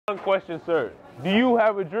One question, sir. Do you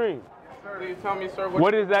have a dream? Sir, do you tell me, sir,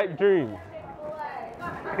 what is that dream?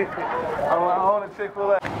 I want a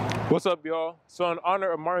Chick-fil-A. What's up, y'all? So in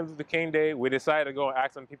honor of Martin Luther King Day, we decided to go and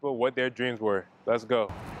ask some people what their dreams were. Let's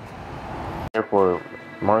go. Here for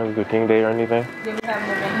Martin Luther King Day or anything? Do we have an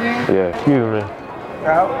event here? Yeah, excuse me.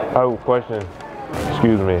 I have a question.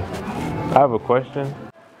 Excuse me. I have a question.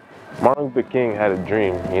 Martin Luther King had a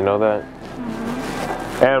dream, you know that?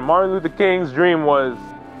 Mm-hmm. And Martin Luther King's dream was,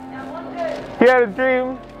 he had a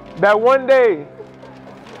dream that one day,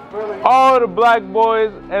 all the black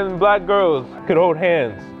boys and black girls could hold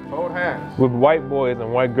hands. Hold hands. With white boys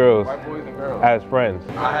and white girls. White boys and girls. As friends.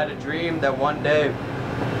 I had a dream that one day,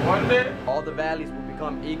 all the valleys will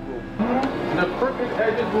become equal. And the crooked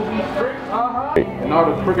edges will be straight. And all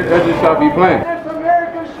the crooked edges shall be plain. This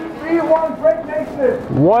America should be one great nation.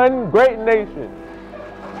 One great nation.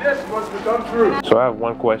 This must become true. So I have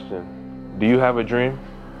one question. Do you have a dream?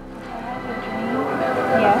 I have a dream.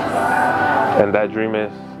 Yes. And that dream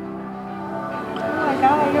is? Oh my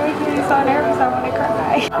God, you're making me so nervous. I want to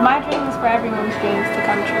cry. My dream is for everyone's dreams to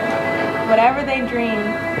come true. Whatever they dream,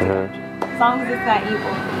 as long as it's not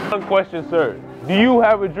evil. One question, sir. Do you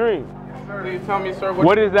have a dream? Sir, do you tell me, sir,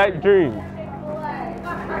 what is that dream? I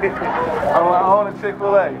want a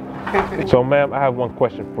Chick-fil-A. So, ma'am, I have one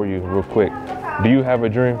question for you real quick. Do you have a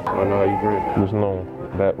dream? I don't know how you dream. Just know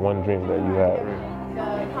that one dream that you have.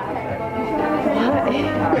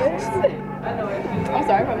 I'm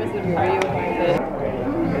sorry if I missed the video.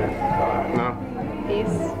 No.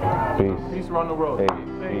 Peace. Peace. Peace around the world. Hey,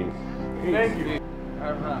 peace. Thank you.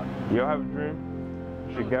 Y'all have a dream?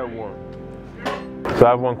 You should get one. So I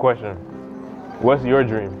have one question. What's your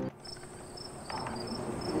dream?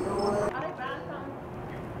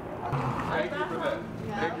 Thank you for that.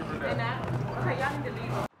 Thank you for that.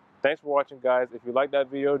 Thanks for watching, guys. If you like that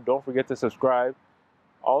video, don't forget to subscribe.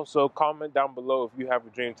 Also, comment down below if you have a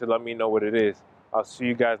dream to let me know what it is. I'll see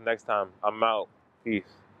you guys next time. I'm out. Peace.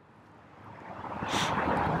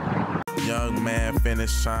 Young man finna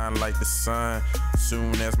shine like the sun.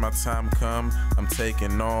 Soon as my time come, I'm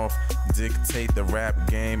taking off. Dictate the rap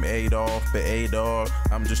game, Adolf, but Adolf.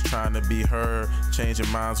 I'm just trying to be heard. Changing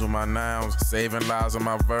minds with my nouns, saving lives with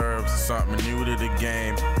my verbs. Something new to the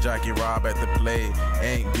game. Jackie Rob at the plate.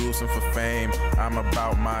 Ain't goosing for fame. I'm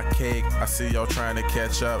about my cake. I see y'all trying to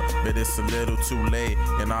catch up, but it's a little too late.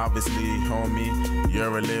 And obviously, homie,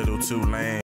 you're a little too lame.